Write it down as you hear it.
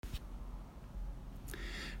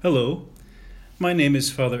Hello, my name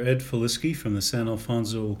is Father Ed Feliski from the San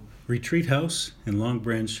Alfonso Retreat House in Long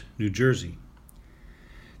Branch, New Jersey.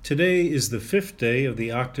 Today is the 5th day of the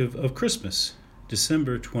Octave of Christmas,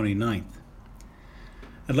 December 29th.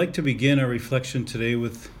 I'd like to begin our reflection today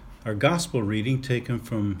with our Gospel reading taken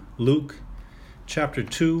from Luke chapter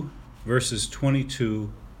 2, verses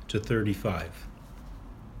 22 to 35.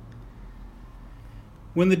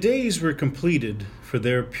 When the days were completed for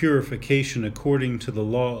their purification according to the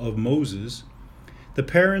law of Moses, the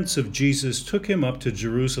parents of Jesus took him up to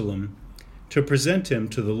Jerusalem to present him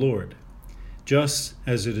to the Lord. Just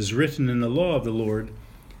as it is written in the law of the Lord,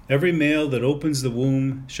 every male that opens the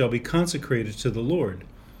womb shall be consecrated to the Lord,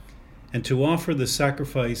 and to offer the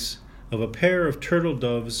sacrifice of a pair of turtle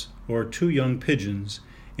doves or 2 young pigeons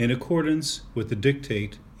in accordance with the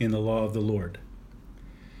dictate in the law of the Lord.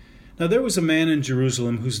 Now there was a man in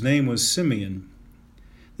Jerusalem whose name was Simeon.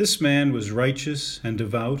 This man was righteous and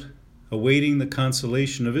devout, awaiting the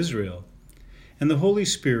consolation of Israel, and the Holy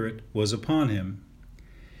Spirit was upon him.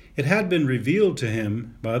 It had been revealed to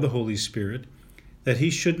him by the Holy Spirit that he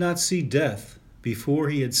should not see death before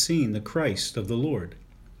he had seen the Christ of the Lord.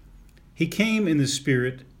 He came in the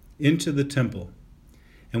Spirit into the temple,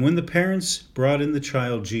 and when the parents brought in the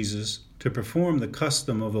child Jesus to perform the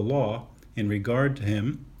custom of the law in regard to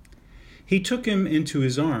him, he took him into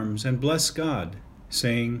his arms and blessed God,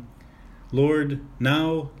 saying, "Lord,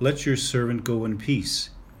 now let your servant go in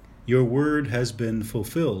peace. Your word has been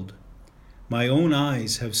fulfilled. My own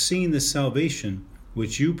eyes have seen the salvation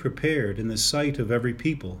which you prepared in the sight of every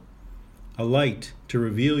people, a light to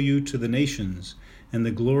reveal you to the nations and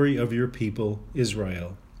the glory of your people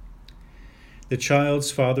Israel." The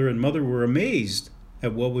child's father and mother were amazed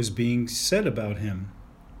at what was being said about him.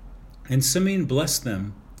 And Simeon blessed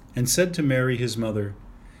them and said to Mary his mother,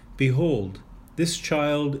 "Behold, this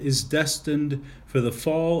child is destined for the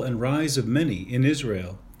fall and rise of many in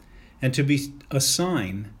Israel, and to be a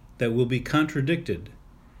sign that will be contradicted,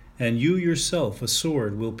 and you yourself a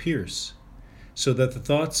sword will pierce, so that the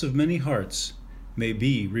thoughts of many hearts may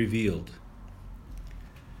be revealed."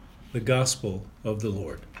 The Gospel of the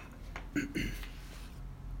Lord.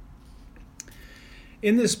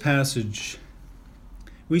 In this passage,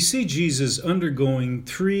 we see Jesus undergoing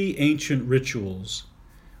 3 ancient rituals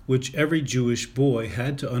which every Jewish boy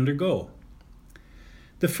had to undergo.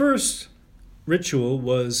 The first ritual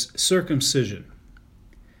was circumcision.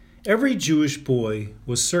 Every Jewish boy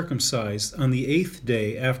was circumcised on the 8th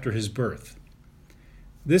day after his birth.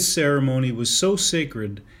 This ceremony was so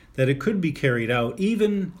sacred that it could be carried out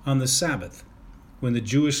even on the Sabbath, when the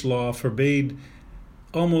Jewish law forbade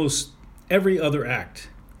almost every other act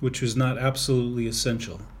which was not absolutely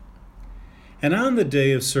essential. And on the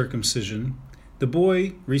day of circumcision, the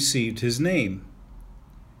boy received his name.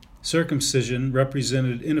 Circumcision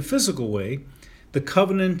represented in a physical way the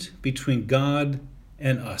covenant between God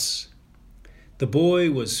and us. The boy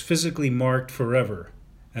was physically marked forever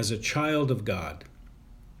as a child of God.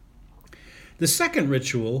 The second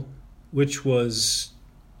ritual, which was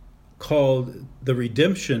called the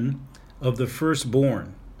redemption of the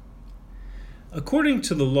firstborn. According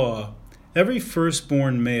to the law, every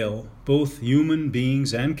firstborn male, both human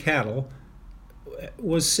beings and cattle,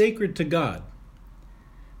 was sacred to God.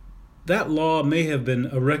 That law may have been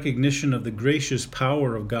a recognition of the gracious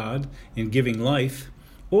power of God in giving life,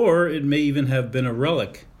 or it may even have been a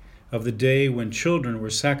relic of the day when children were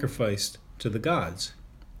sacrificed to the gods.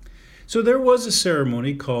 So there was a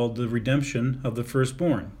ceremony called the redemption of the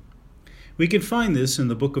firstborn. We can find this in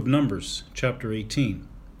the book of Numbers, chapter 18.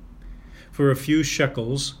 For a few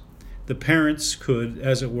shekels, the parents could,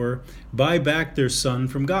 as it were, buy back their son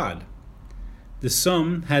from God. The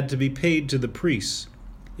sum had to be paid to the priests.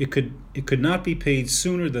 It could not be paid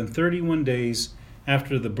sooner than 31 days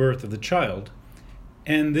after the birth of the child,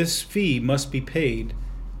 and this fee must be paid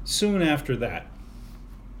soon after that.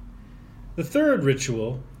 The third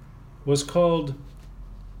ritual was called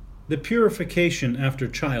the purification after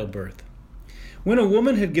childbirth. When a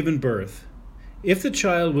woman had given birth, if the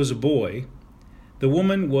child was a boy, the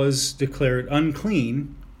woman was declared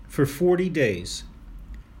unclean for 40 days.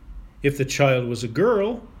 If the child was a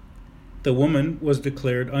girl, the woman was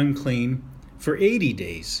declared unclean for 80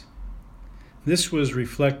 days. This was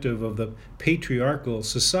reflective of the patriarchal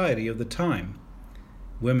society of the time.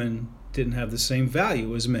 Women didn't have the same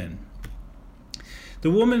value as men. The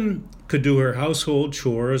woman could do her household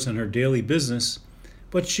chores and her daily business,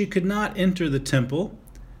 but she could not enter the temple,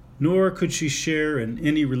 nor could she share in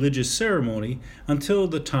any religious ceremony until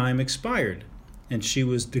the time expired, and she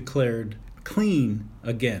was declared clean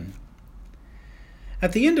again.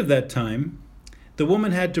 At the end of that time, the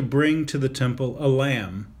woman had to bring to the temple a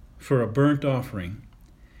lamb for a burnt offering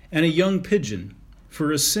and a young pigeon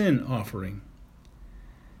for a sin offering.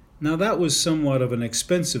 Now that was somewhat of an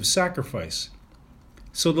expensive sacrifice.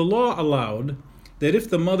 So the law allowed that if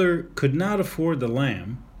the mother could not afford the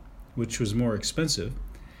lamb, which was more expensive,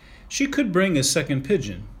 she could bring a second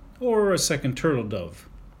pigeon or a second turtle dove.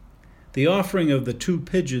 The offering of the 2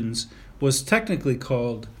 pigeons was technically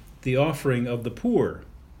called the offering of the poor.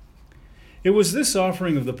 It was this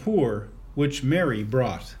offering of the poor which Mary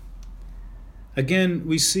brought. Again,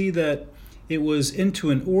 we see that it was into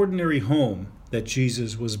an ordinary home that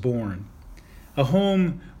Jesus was born, a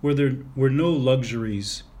home where there were no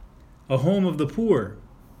luxuries, a home of the poor.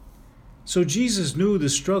 So Jesus knew the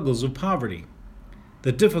struggles of poverty,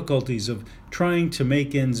 the difficulties of trying to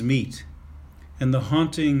make ends meet, and the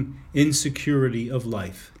haunting insecurity of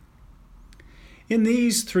life. In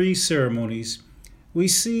these 3 ceremonies, we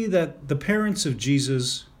see that the parents of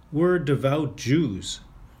Jesus were devout Jews.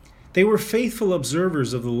 They were faithful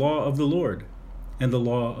observers of the law of the Lord and the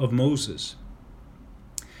law of Moses.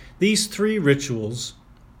 These 3 rituals,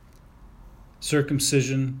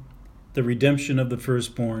 circumcision, the redemption of the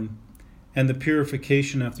firstborn, and the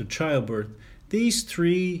purification after childbirth, these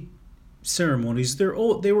 3 ceremonies,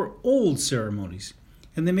 they were old ceremonies,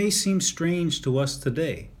 and they may seem strange to us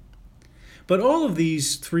today. But all of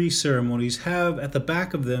these 3 ceremonies have at the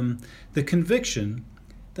back of them the conviction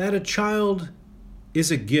that a child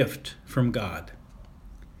is a gift from God.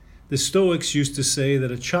 The Stoics used to say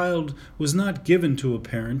that a child was not given to a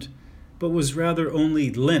parent, but was rather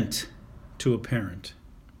only lent to a parent.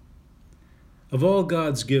 Of all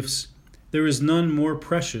God's gifts, there is none more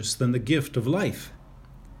precious than the gift of life.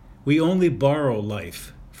 We only borrow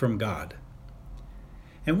life from God.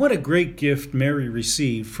 And what a great gift Mary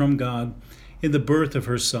received from God in the birth of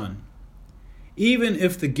her son. Even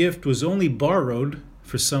if the gift was only borrowed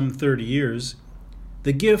for some 30 years,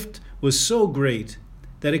 the gift was so great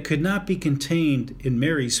that it could not be contained in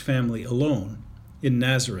Mary's family alone in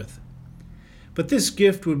Nazareth. But this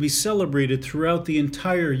gift would be celebrated throughout the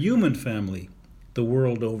entire human family, the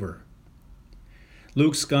world over.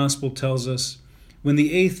 Luke's gospel tells us, when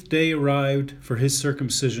the 8th day arrived for his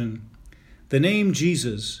circumcision, the name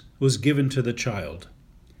Jesus was given to the child,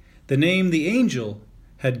 the name the angel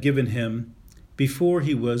had given him before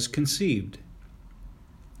he was conceived.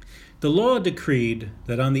 The law decreed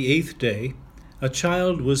that on the 8th day, a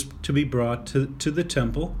child was to be brought to the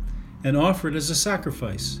temple and offered as a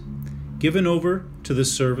sacrifice, given over to the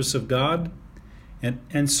service of God,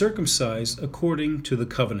 and circumcised according to the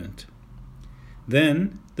covenant.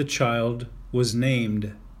 Then the child was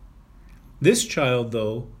named. This child,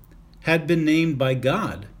 though, had been named by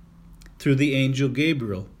God through the angel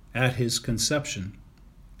Gabriel at his conception.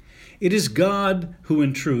 It is God who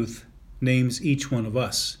in truth names each one of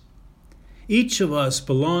us. Each of us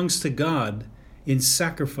belongs to God in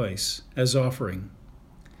sacrifice as offering.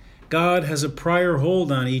 God has a prior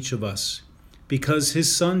hold on each of us because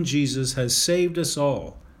his Son Jesus has saved us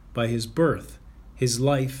all by his birth, his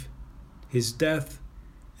life, his death,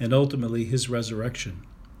 and ultimately his resurrection.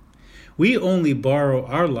 We only borrow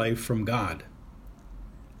our life from God.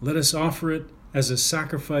 Let us offer it as a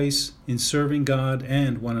sacrifice in serving God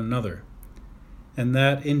and one another, and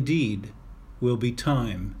that indeed will be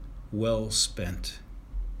time well spent.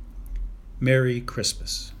 Merry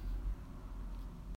Christmas.